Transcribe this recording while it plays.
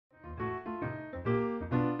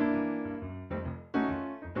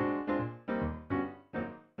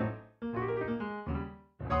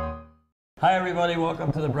Hi everybody,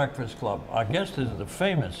 welcome to the Breakfast Club. Our guest is the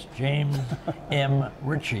famous James M.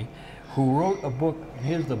 Ricci, who wrote a book,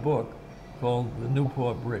 here's the book, called The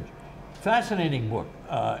Newport Bridge. Fascinating book.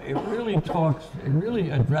 It really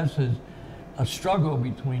addresses a struggle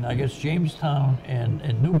between, I guess, Jamestown and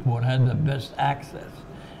Newport had the best access.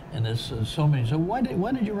 And there's so many. So why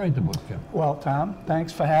did you write the book, Jim? Well, Tom,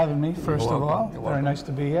 thanks for having me, first of all. Very nice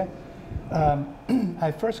to be here.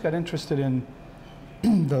 I first got interested in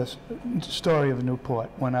the story of Newport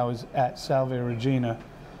when I was at Salve Regina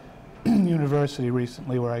University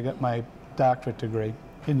recently, where I got my doctorate degree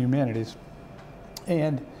in humanities.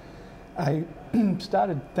 And I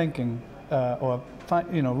started thinking,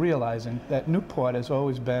 realizing that Newport has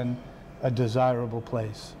always been a desirable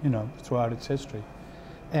place, throughout its history.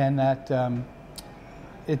 And that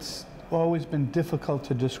it's always been difficult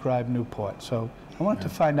to describe Newport. So I wanted to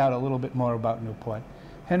find out a little bit more about Newport.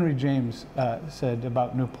 Henry James said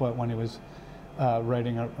about Newport when he was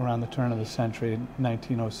writing around the turn of the century in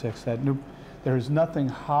 1906 that there is nothing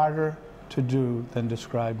harder to do than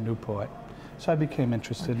describe Newport. So I became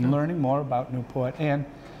interested in learning more about Newport, and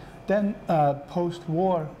then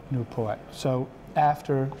post-war Newport. So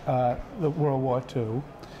after the World War II,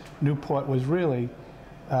 Newport was really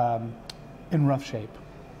in rough shape.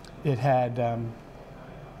 It had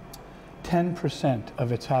 10%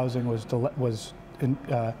 of its housing was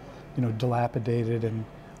dilapidated and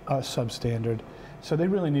substandard. So they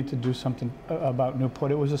really need to do something about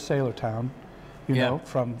Newport. It was a sailor town, throughout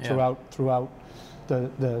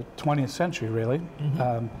the 20th century, really.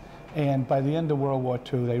 Mm-hmm. And by the end of World War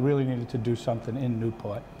II, they really needed to do something in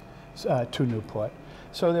Newport, to Newport.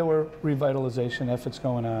 So there were revitalization efforts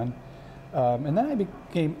going on. And then I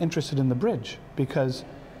became interested in the bridge because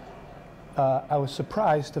I was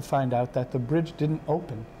surprised to find out that the bridge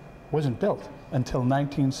wasn't built until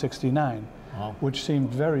 1969, wow. Which seemed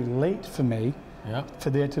very late for me, for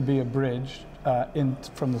there to be a bridge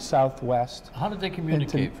from the southwest. How did they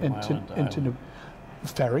communicate from island to island?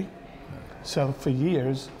 Ferry. So for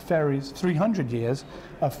years, ferries, 300 years,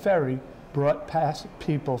 a ferry brought past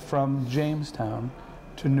people from Jamestown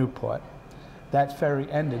to Newport. That ferry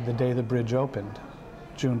ended the day the bridge opened,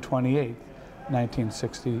 June 28th,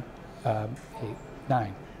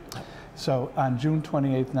 1969. So on June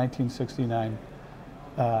 28th, 1969,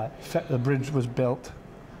 the bridge was built,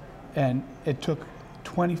 and it took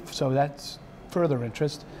so that's further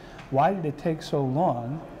interest. Why did it take so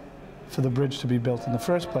long for the bridge to be built in the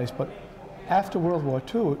first place? But after World War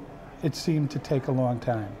II, it seemed to take a long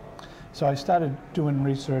time. So I started doing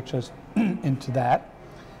research into that,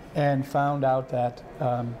 and found out that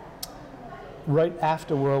right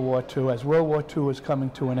after World War II, as World War II was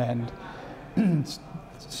coming to an end,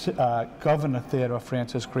 Governor Theodore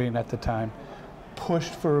Francis Greene at the time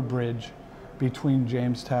pushed for a bridge between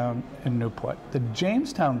Jamestown and Newport. The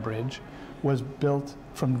Jamestown Bridge was built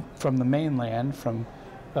from the mainland, from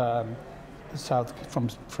the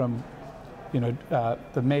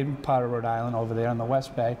main part of Rhode Island over there on the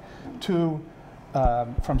West Bay, to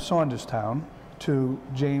from Saunderstown to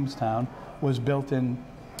Jamestown, was built in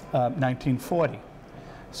 1940.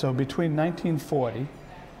 So between 1940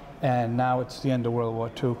 and now it's the end of World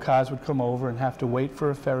War II, cars would come over and have to wait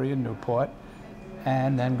for a ferry in Newport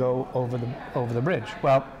and then go over the bridge.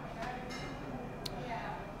 Well,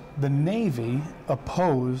 the Navy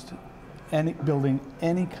opposed building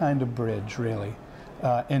any kind of bridge, really,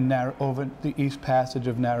 over the East Passage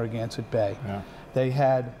of Narragansett Bay. Yeah. They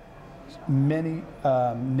had many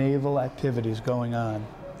naval activities going on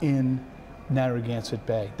in Narragansett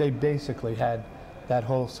Bay. They basically had that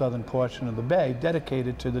whole southern portion of the bay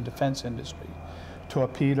dedicated to the defense industry.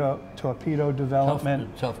 Torpedo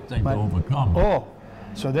development. Tough thing to overcome. Oh,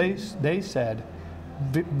 so they said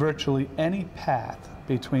virtually any path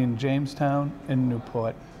between Jamestown and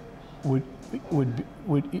Newport would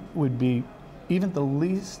be even the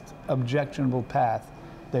least objectionable path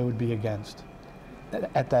they would be against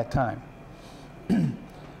at that time.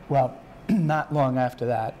 Well, not long after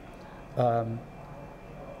that,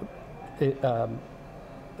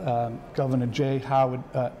 Governor J. Howard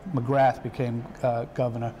McGrath became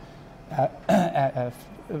governor.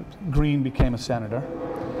 Greene became a senator.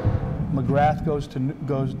 McGrath goes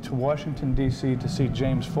to Washington, D.C. to see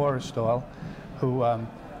James Forrestal, who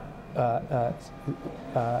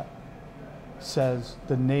says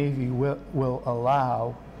the Navy will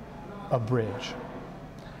allow a bridge.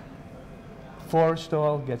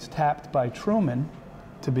 Forrestal gets tapped by Truman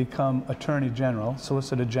to become Attorney General,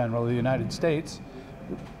 Solicitor General of the United States.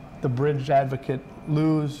 The bridge advocate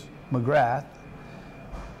Lewis McGrath,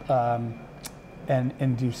 and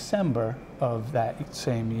in December of that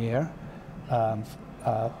same year,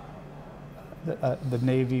 the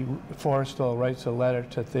Navy, Forrestal writes a letter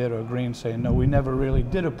to Theodore Green saying, no, we never really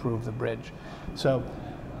did approve the bridge. So,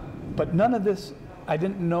 but none of this, I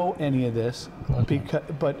didn't know any of this,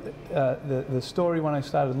 but the story when I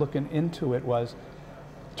started looking into it was,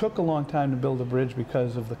 it took a long time to build a bridge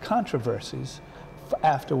because of the controversies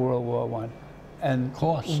after World War I. And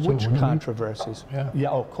cost, which too, controversies? Yeah,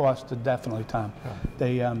 oh, cost, definitely, Tom. Yeah.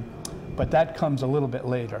 They, but that comes a little bit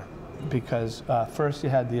later, because first you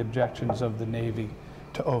had the objections of the Navy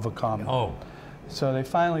to overcome. Oh. So they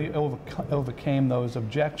finally overcame those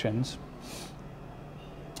objections,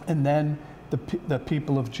 and then the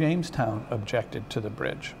people of Jamestown objected to the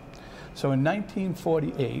bridge. So in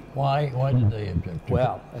 1948... Why did they object?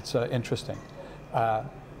 Well, it's interesting.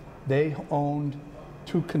 They owned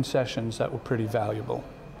 2 concessions that were pretty valuable,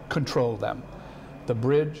 controlled them. The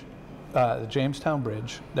bridge, the Jamestown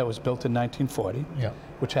Bridge, that was built in 1940, yeah,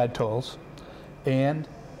 which had tolls, and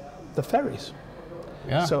the ferries,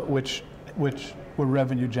 yeah, so which were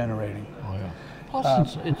revenue generating. Oh yeah.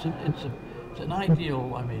 Plus, it's an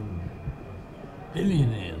ideal. I mean,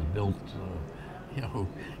 billionaires built, you know,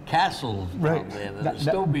 castles down there that are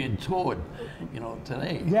still being toured, you know,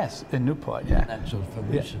 today. Yes, in Newport, yeah. And that's sort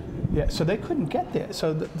of yeah, so they couldn't get there.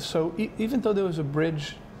 So even though there was a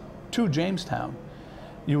bridge to Jamestown,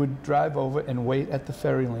 you would drive over and wait at the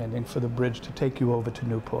ferry landing for the bridge to take you over to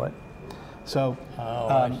Newport. So,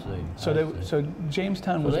 I see. So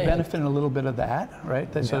Jamestown was benefiting a little bit of that, right?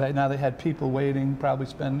 So now they had people waiting, probably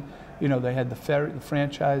spend, you know, they had the ferry, the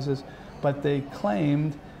franchises, but they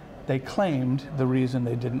claimed the reason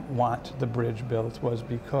they didn't want the bridge built was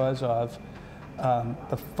because of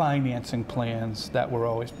the financing plans that were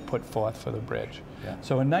always put forth for the bridge. Yeah.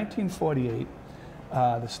 So in 1948,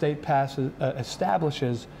 the state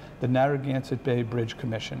establishes the Narragansett Bay Bridge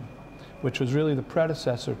Commission, which was really the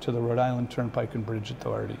predecessor to the Rhode Island Turnpike and Bridge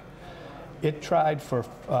Authority. It tried for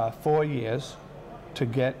 4 years to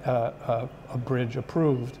get a bridge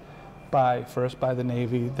approved first by the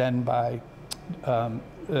Navy, then by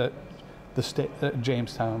the state.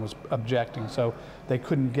 Jamestown was objecting, so they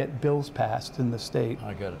couldn't get bills passed in the state.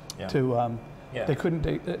 I get it. Yeah. They couldn't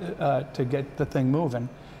to get the thing moving,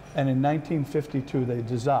 and in 1952 they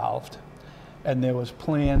dissolved, and there was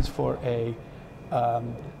plans for a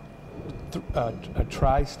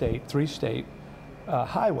tri-state, 3-state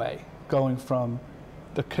highway going from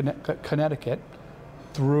the Connecticut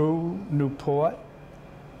through Newport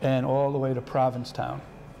and all the way to Provincetown.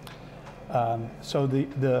 So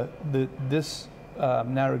this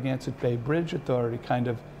Narragansett Bay Bridge Authority kind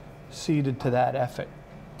of ceded to that effort,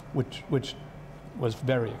 which was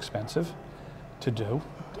very expensive to do.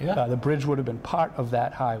 Yeah. The bridge would have been part of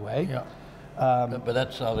that highway. Yeah. But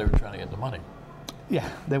that's how they were trying to get the money. Yeah.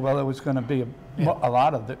 Well, it was going to be a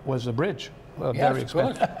lot of it was the bridge. Very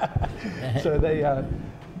expensive. So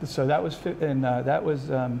so that was that was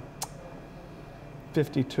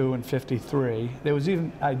 52 and 53. There was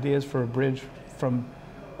even ideas for a bridge from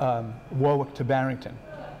Warwick to Barrington.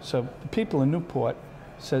 So the people in Newport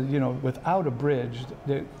said, you know, without a bridge,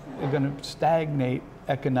 they're going to stagnate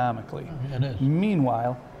economically. It is.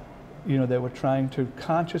 Meanwhile, you know, they were trying to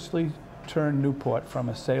consciously turn Newport from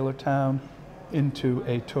a sailor town into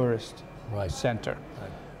a tourist center,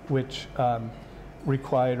 which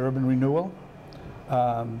required urban renewal.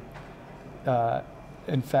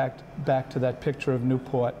 In fact, back to that picture of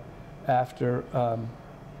Newport after,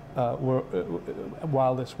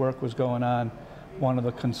 while this work was going on, one of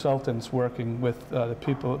the consultants working with the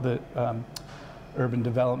people, the urban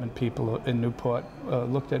development people in Newport,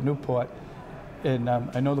 looked at Newport, and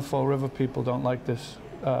I know the Fall River people don't like this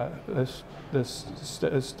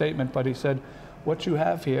statement, but he said, "What you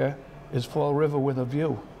have here is Fall River with a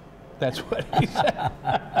view." That's what he said.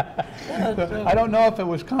 I don't know if it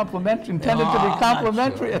was complimentary, intended to be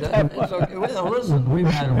complimentary at that point. Okay. Well, listen, we've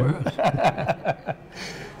had worse.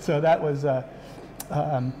 So that was,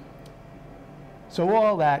 so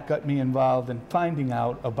all that got me involved in finding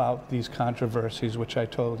out about these controversies, which I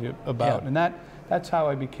told you about, and that's how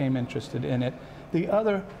I became interested in it. How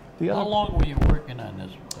long were you working on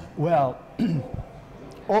this? Well,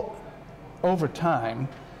 over time.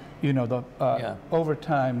 You know, over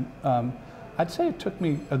time, I'd say it took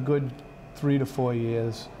me a good 3 to 4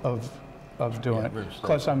 years of doing it. Of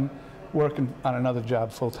course, I'm working on another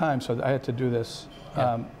job full time, so I had to do this,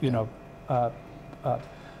 you know,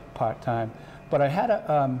 part time. But I had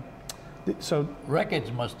a, so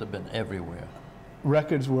records must have been everywhere.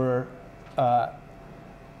 Records were.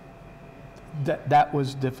 That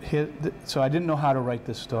was so I didn't know how to write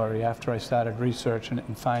this story after I started researching it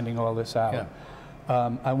and finding all this out. Yeah.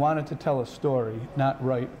 I wanted to tell a story, not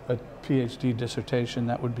write a PhD dissertation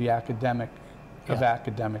that would be academic of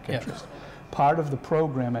academic interest. Part of the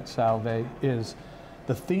program at Salve is,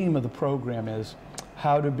 the theme of the program is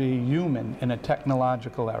how to be human in a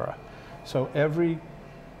technological era. So every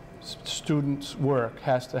student's work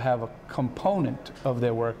has to have a component of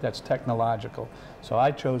their work that's technological. So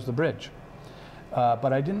I chose the bridge,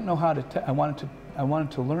 but I didn't know how to. I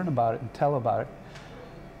wanted to learn about it and tell about it.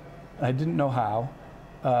 I didn't know how.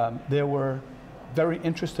 There were very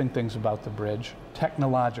interesting things about the bridge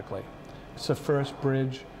technologically. It's the first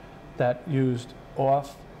bridge that used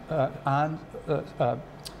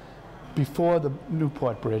before the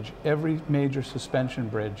Newport Bridge. Every major suspension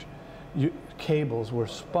bridge, cables were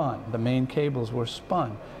spun. The main cables were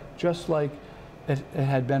spun, just like it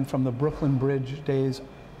had been from the Brooklyn Bridge days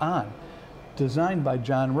on. Designed by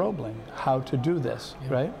John Roebling, how to do this,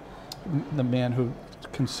 right? The man who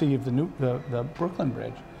conceived the Brooklyn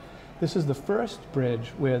Bridge. This is the first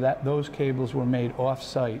bridge where those cables were made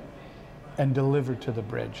off-site and delivered to the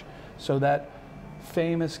bridge. So that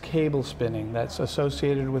famous cable spinning that's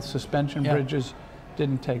associated with suspension bridges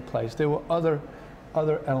didn't take place. There were other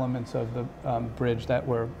elements of the bridge that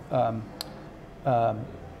were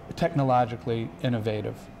technologically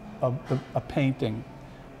innovative, a painting,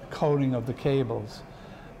 coating of the cables.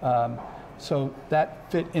 So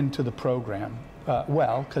that fit into the program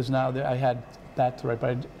well, because now I had that to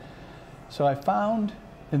write. So I found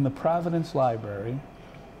in the Providence Library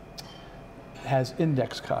has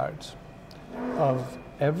index cards of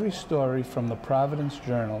every story from the Providence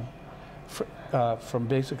Journal from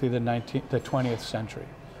basically the 20th century.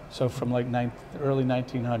 So from like early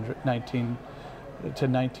 1900 to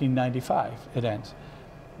 1995 it ends.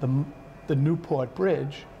 The Newport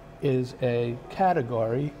Bridge is a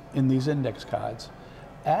category in these index cards,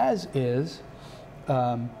 as is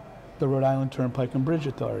the Rhode Island Turnpike and Bridge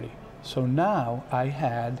Authority. So now I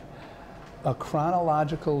had a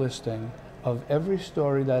chronological listing of every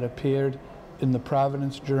story that appeared in the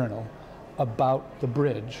Providence Journal about the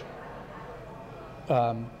bridge,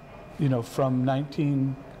 you know, from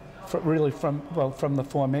the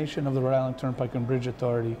formation of the Rhode Island Turnpike and Bridge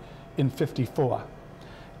Authority in '54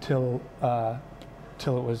 till it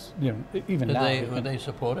was, you know, even now. Were they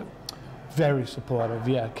supportive? Very supportive,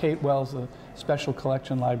 yeah. Kate Wells, the special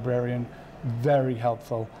collection librarian, very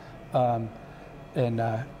helpful, and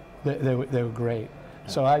they were great.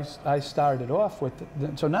 So I started off with,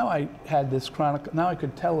 so now I had this now I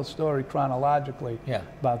could tell a story chronologically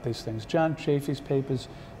about these things. John Chafee's papers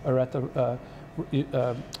are at the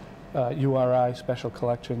URI, Special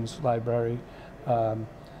Collections Library, and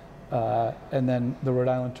then the Rhode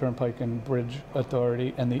Island Turnpike and Bridge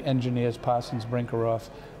Authority and the engineers Parsons Brinkerhoff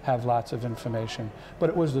have lots of information. But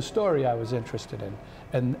it was the story I was interested in,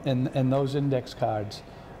 and those index cards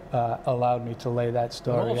allowed me to lay that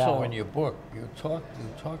story out. Also in your book, you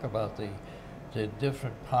talk about the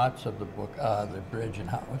different parts of the book, the bridge and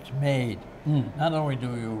how it's made. Not only do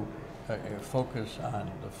you focus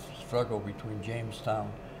on the struggle between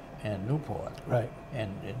Jamestown and Newport, right?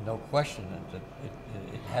 And no question that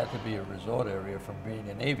it had to be a resort area from being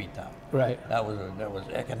a Navy town, right? That was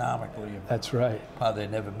economically. That's right. Probably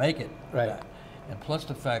they never make it, right? That. And plus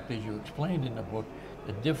the fact, as you explained in the book,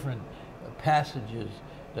 the different passages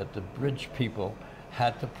that the bridge people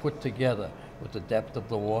had to put together with the depth of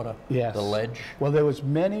the water, the ledge. Well, there was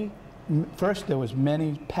many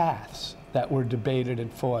paths that were debated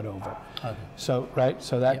and fought over. Okay. So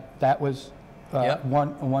that was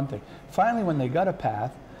one thing. Finally, when they got a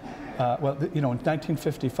path, well, you know, in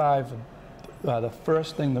 1955, the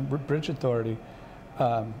first thing the Bridge Authority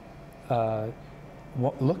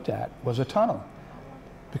looked at was a tunnel,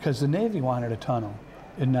 because the Navy wanted a tunnel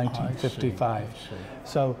in 1955. I see.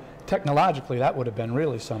 So technologically, that would have been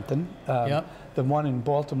really something. The one in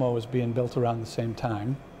Baltimore was being built around the same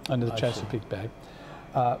time under the Chesapeake Bay.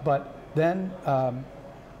 But then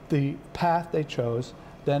the path they chose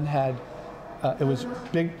then had, it was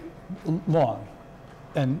big, long,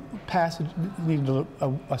 and passage needed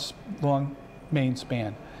a long main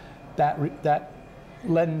span. That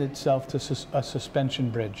lent itself to a suspension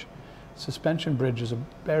bridge. Suspension bridges are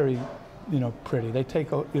very, you know, pretty. They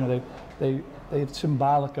take, you know, they're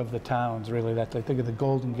symbolic of the towns, really. That they think of the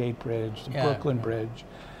Golden Gate Bridge, the Brooklyn Bridge,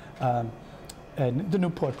 and the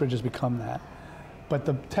Newport Bridge has become that.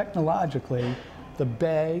 But technologically, the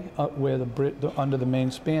bay where under the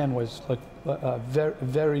main span was like a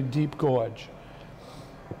very deep gorge.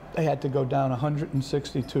 They had to go down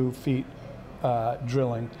 162 feet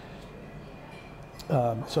drilling.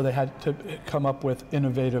 So they had to come up with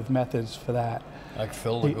innovative methods for that. Like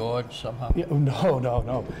fill the gorge somehow? Yeah,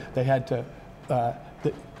 no. They had to,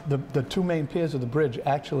 the two main piers of the bridge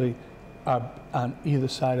actually are on either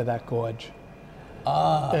side of that gorge.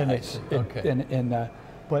 Ah, and I it's see. Okay.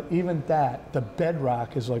 but even that, the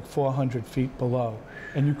bedrock is like 400 feet below,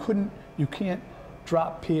 and you can't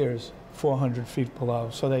drop piers 400 feet below.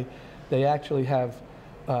 So they actually have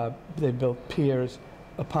they built piers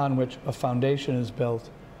upon which a foundation is built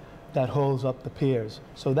that holds up the piers.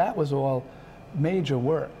 So that was all major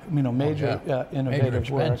work, major innovative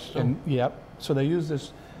work. And yep. So they use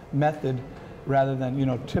this method rather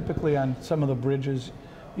than, typically on some of the bridges,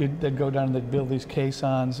 they'd go down and they'd build these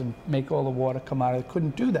caissons and make all the water come out. They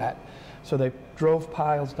couldn't do that. So they drove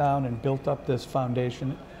piles down and built up this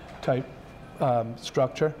foundation type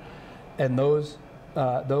structure. And those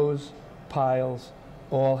piles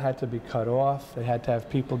all had to be cut off. They had to have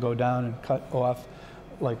people go down and cut off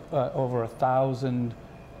like over 1,000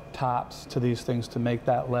 tops to these things to make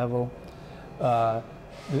that level.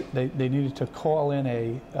 They needed to call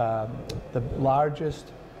in the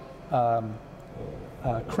largest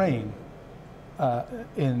crane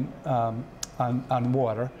on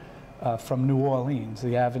water from New Orleans,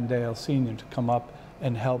 the Avondale Senior, to come up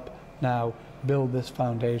and help now build this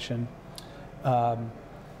foundation.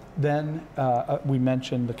 Then we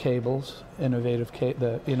mentioned the cables,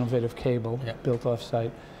 the innovative cable built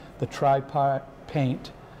off-site, the tri-part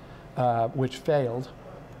paint, which failed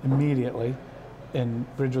immediately. And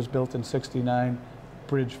bridge was built in '69.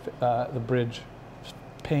 The bridge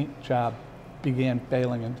paint job began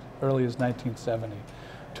failing as early as 1970.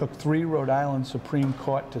 Took 3 Rhode Island Supreme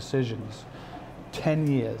Court decisions, 10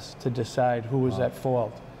 years to decide who was at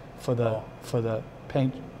fault for the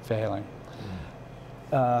paint failing.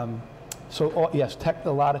 Yes,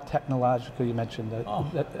 a lot of technological. You mentioned that.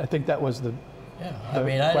 I think that was the. Yeah, I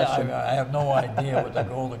mean, I have no idea what the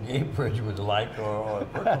Golden Gate Bridge was like or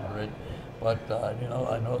Brooklyn Bridge, but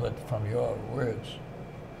I know that from your words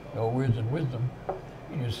and wisdom,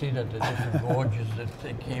 you see that the different gorges that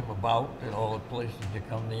they came about and all the places you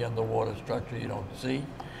come, the underwater structure you don't see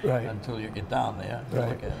until you get down there.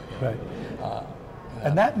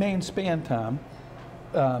 And that main span, Tom,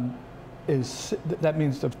 that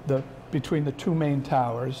means between the 2 main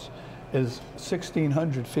towers is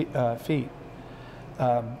 1,600 feet,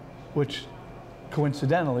 which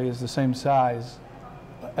coincidentally is the same size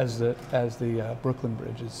as the Brooklyn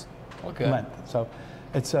Bridge's length. So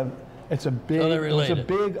it's a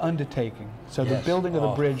big undertaking. So the building of the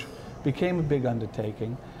bridge became a big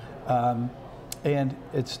undertaking, and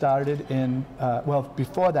it started in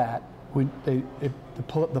before that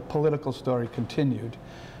the political story continued,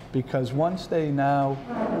 because once they now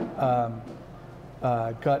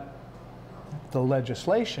got the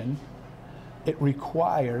legislation, it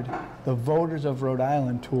required the voters of Rhode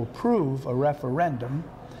Island to approve a referendum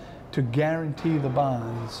to guarantee the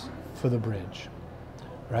bonds for the bridge,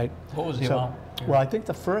 right? What was the amount? Well, I think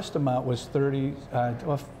the first amount was 30,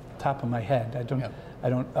 off the top of my head.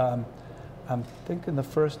 I'm thinking the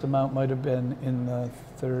first amount might have been in the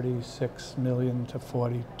 $36 million to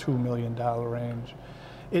 $42 million range.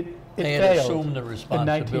 It they failed had assumed the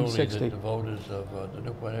responsibility in 1960. that the voters of the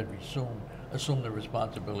Newport had assumed the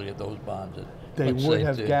responsibility of those bonds. They would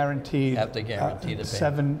have guaranteed the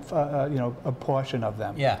payment. a portion of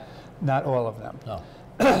them. Yeah. Not all of them. No.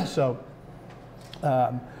 So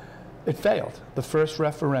it failed. The first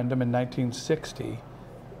referendum in 1960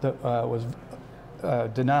 was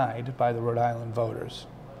denied by the Rhode Island voters.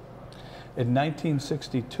 In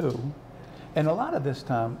 1962, and a lot of this,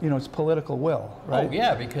 Tom, it's political will, right? Oh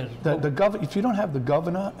yeah, because if you don't have the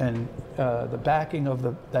governor and the backing of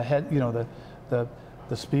the head,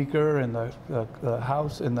 the speaker and the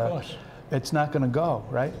House and it's not going to go,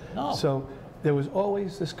 right? No. So there was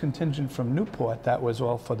always this contingent from Newport that was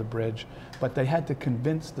all for the bridge, but they had to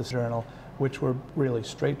convince the Journal, which were really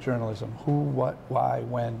straight journalism: who, what, why,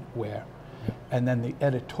 when, where. And then the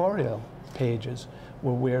editorial pages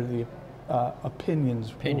were where the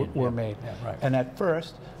opinions were made. Yeah, right. And at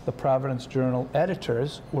first, the Providence Journal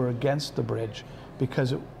editors were against the bridge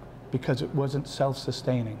because it wasn't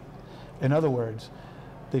self-sustaining. In other words,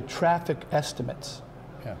 the traffic estimates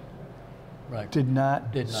did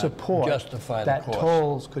not support justify that the cost.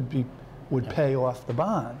 Tolls would pay off the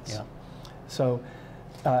bonds. Yeah. So,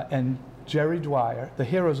 and Jerry Dwyer, the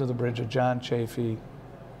heroes of the bridge are John Chafee,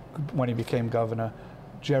 when he became governor,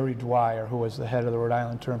 Jerry Dwyer, who was the head of the Rhode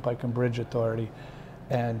Island Turnpike and Bridge Authority,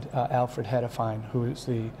 and Alfred Hedefine, who is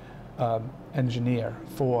the engineer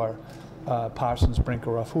for Parsons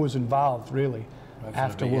Brinkerhoff, who was involved really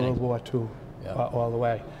after World War II all the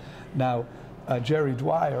way. Now, Jerry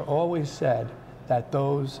Dwyer always said that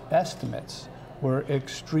those estimates were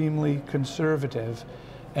extremely conservative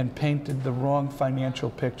and painted the wrong financial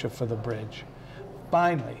picture for the bridge.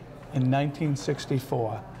 Finally, in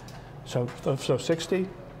 1964, So 60,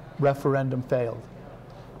 referendum failed.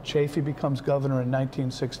 Chafee becomes governor in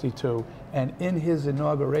 1962, and in his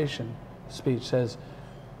inauguration speech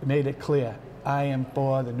made it clear, I am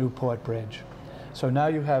for the Newport Bridge. So now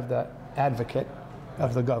you have the advocate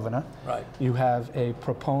of the governor. Right. You have a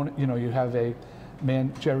proponent, you have a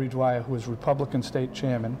man, Jerry Dwyer, who was Republican state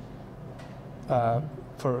chairman, and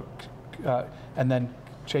then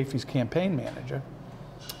Chafee's campaign manager.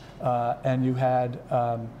 And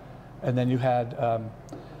then you had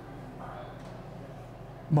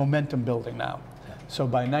momentum building now. So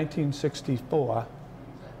by 1964,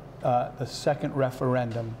 the second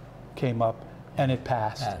referendum came up and it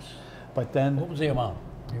passed. But then, what was the amount?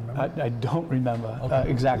 Do you remember? I don't remember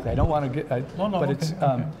exactly. I don't want to get. No, but okay. it's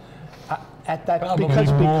at that Probably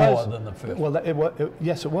because more than the fifth. Well,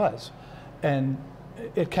 yes, it was, and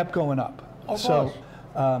it kept going up. Of so, course.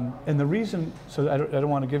 and the reason, so I don't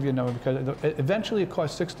want to give you a number because eventually it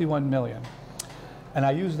cost 61 million, and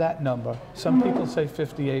I use that number. Some people say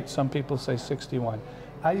 58, some people say 61.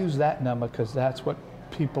 I use that number because that's what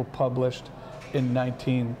people published in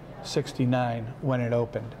 1969 when it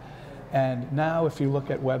opened. And now if you look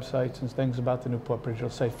at websites and things about the Newport Bridge, it'll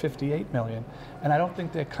say 58 million. And I don't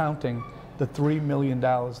think they're counting the $3 million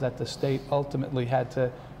that the state ultimately had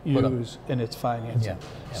to use in its financing.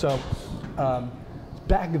 Yeah. So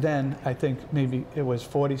back then, I think maybe it was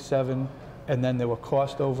 47, and then there were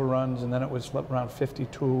cost overruns, and then it was around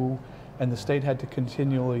 52, and the state had to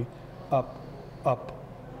continually up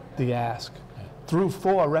the ask through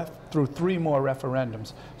three more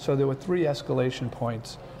referendums. So there were 3 escalation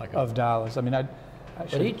points of dollars. I mean,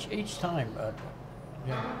 but each time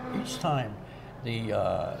the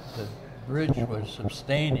bridge was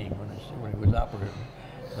sustaining when it was operating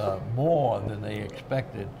more than they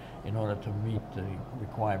expected in order to meet the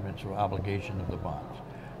requirements or obligation of the bonds.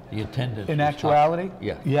 The attendance. In actuality,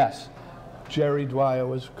 yes. Jerry Dwyer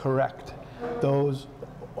was correct. Those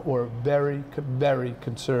were very, very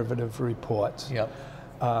conservative reports. Yep.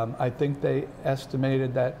 I think they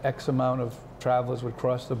estimated that X amount of travelers would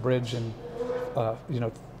cross the bridge in,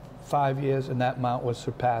 5 years, and that amount was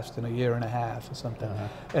surpassed in a year and a half or something.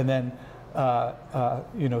 And then,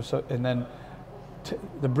 and then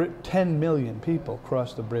 10 million people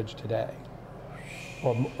cross the bridge today,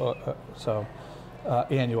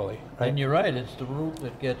 annually. Right? And you're right. It's the route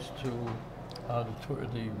that gets to the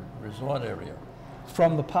resort area.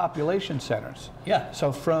 From the population centers. Yeah.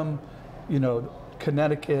 So from,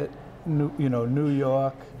 Connecticut, New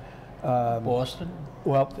York. Boston?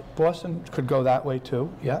 Well, Boston could go that way too,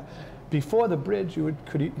 yeah. Before the bridge, you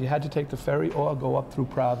had to take the ferry or go up through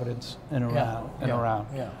Providence and around.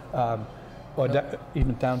 Or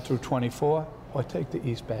even down through 24, or take the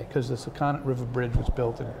East Bay, because the Sakonnet River Bridge was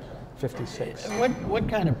built in 56. What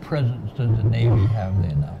kind of presence does the Navy have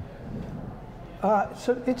there now?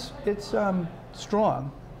 So it's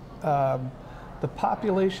strong. The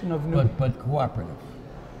population of but cooperative.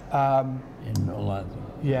 In a lot of them.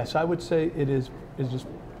 Yes, I would say it is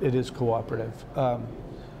cooperative. Of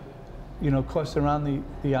course, they're on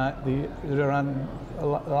a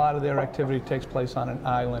lot of their activity takes place on an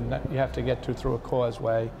island that you have to get to through a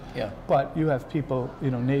causeway. Yeah. But you have people,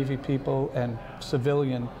 Navy people and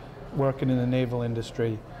civilian working in the naval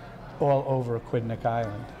industry all over Aquidneck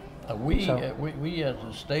Island. We as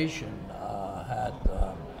a station had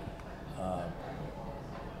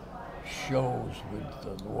shows with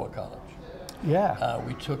the War College. Yeah.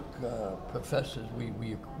 We took professors.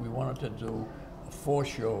 We wanted to do 4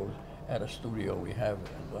 shows at a studio we have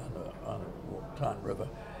on the Taunton River,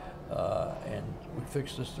 and we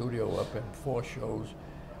fixed the studio up in 4 shows.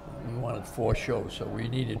 We wanted 4 shows, so we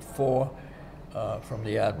needed 4 from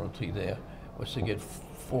the Admiralty. There was to get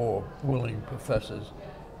 4 willing professors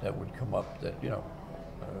that would come up that and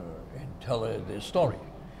tell their story,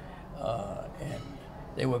 and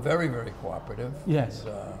they were very, very cooperative. Yes.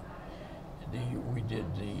 We did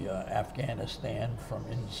the Afghanistan from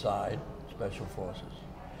inside Special Forces.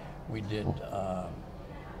 We did the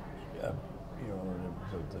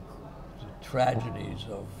tragedies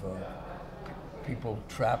of people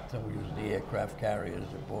trapped, and we used the aircraft carriers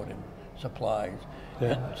that brought in supplies.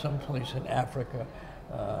 Yeah. And someplace in Africa,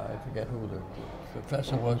 I forget who the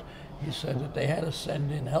professor was, he said that they had to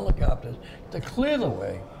send in helicopters to clear the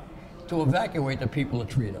way to evacuate the people of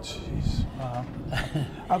Trito. Jeez.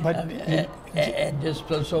 And just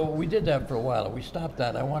so we did that for a while. We stopped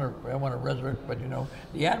that. I want to resurrect, but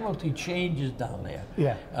the Admiralty changes down there.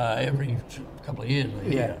 Yeah. Every couple of years.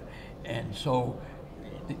 Yeah. And so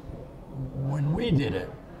when we did it,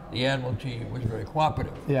 the Admiralty was very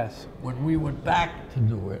cooperative. Yes. When we went back to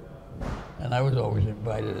do it, and I was always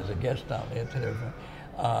invited as a guest down there to their event,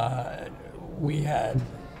 we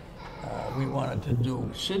wanted to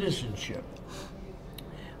do citizenship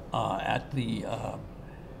at the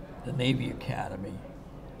Navy Academy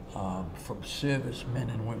from servicemen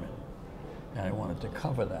and women, and I wanted to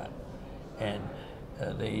cover that. And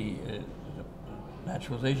the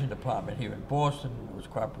Naturalization Department here in Boston was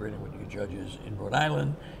cooperating with you judges in Rhode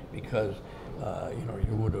Island because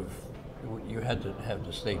you had to have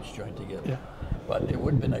the states join together. Yeah. But it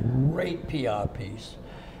would have been a great PR piece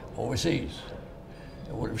overseas.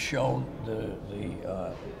 It would have shown the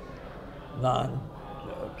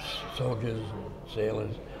non-soldiers and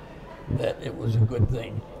sailors that it was a good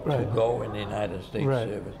thing to go in the United States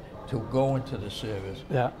service, to go into the service.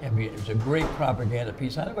 Yeah. I mean, it was a great propaganda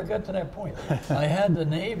piece. I never got to that point. I had the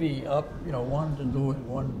Navy up, wanted to do it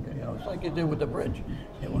it's like you did with the bridge.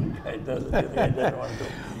 One guy does it, the other guy doesn't want to do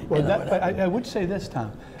it. Well, but I would say this,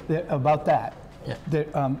 Tom, about that. Yeah.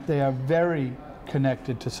 They are very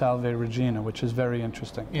connected to Salve Regina, which is very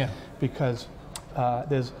interesting. Yeah. Because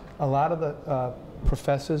there's a lot of the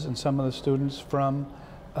professors and some of the students from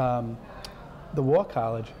the War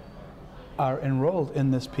College are enrolled in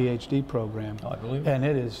this PhD program. Oh, I believe it. And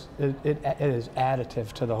it is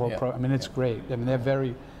additive to the whole program. I mean, it's great. I mean, they're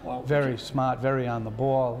very smart, very on the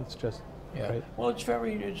ball. It's just great. Well, it's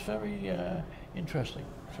very interesting.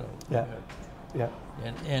 So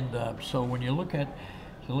so when you look at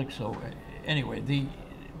anyway,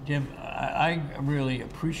 Jim, I really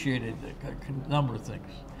appreciated a number of things.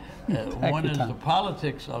 One is the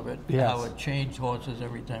politics of it, how it changed horses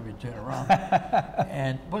every time you turn around.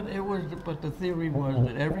 But the theory was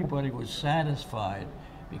that everybody was satisfied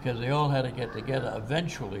because they all had to get together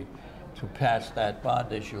eventually to pass that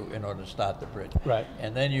bond issue in order to start the bridge. Right.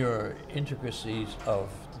 And then your intricacies of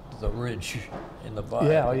the ridge in the bottom,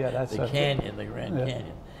 the canyon, the Grand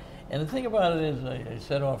Canyon. And the thing about it is, I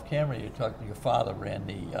said off camera, you talked to your father, ran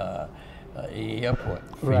the airport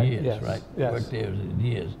for years, right? Yes. Worked there for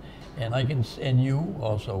years. And you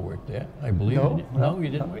also worked there, I believe. No, you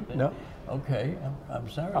didn't work there? No. Okay, I'm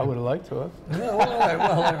sorry. I would have liked to have. Yeah, well, I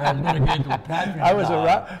was going to get into a pattern. I was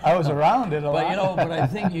around it a lot. But I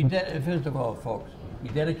think you did. First of all, folks, he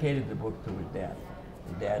dedicated the book to his dad.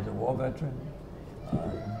 His dad's a war veteran.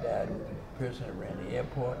 His dad was the person that ran the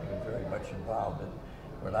airport. He was very much involved in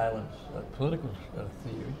Rhode Island's political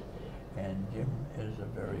theory, and Jim is a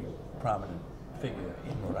very prominent figure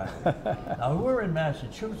in Rhode Island. Now, we're in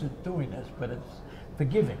Massachusetts doing this, but it's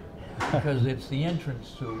forgiving because it's the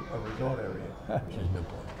entrance to a resort area, which is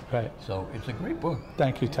Newport. Right. So it's a great book.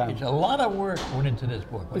 Thank you, Tom. It's a lot of work went into this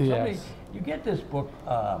book. But you get this book,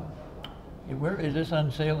 where is this on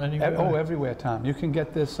sale anywhere? Oh, everywhere, Tom. You can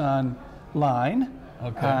get this online.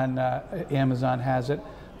 Okay. On Amazon has it.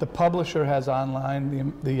 The publisher has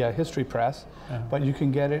online, the History Press, but you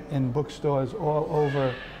can get it in bookstores all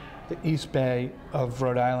over the East Bay of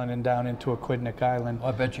Rhode Island and down into Aquidneck Island. Oh,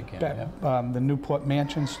 I bet you can. The Newport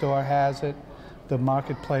Mansion store has it. The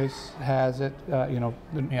Marketplace has it. The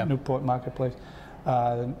Newport Marketplace.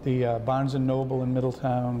 The Barnes and Noble in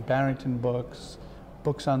Middletown, Barrington Books,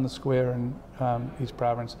 Books on the Square in East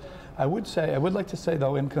Providence. I would like to say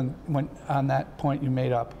though, on that point you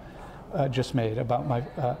just made about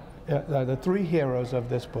the three heroes of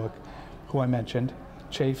this book, who I mentioned,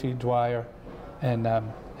 Chaffee, Dwyer, and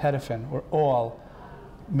Hedefin, were all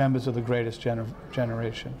members of the greatest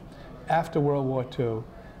generation. After World War II,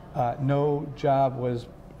 no job was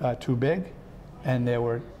too big, and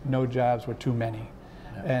no jobs were too many.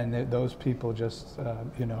 Yeah. And those people just,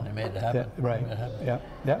 They made it happen. Right. Made it happen.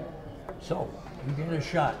 Yeah. So, you get a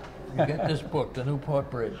shot. You get this book, The Newport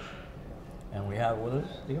Bridge. And we have with us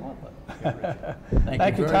the author.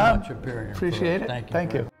 Thank you very Tom. much for appearing. Appreciate it.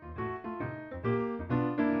 Thank you.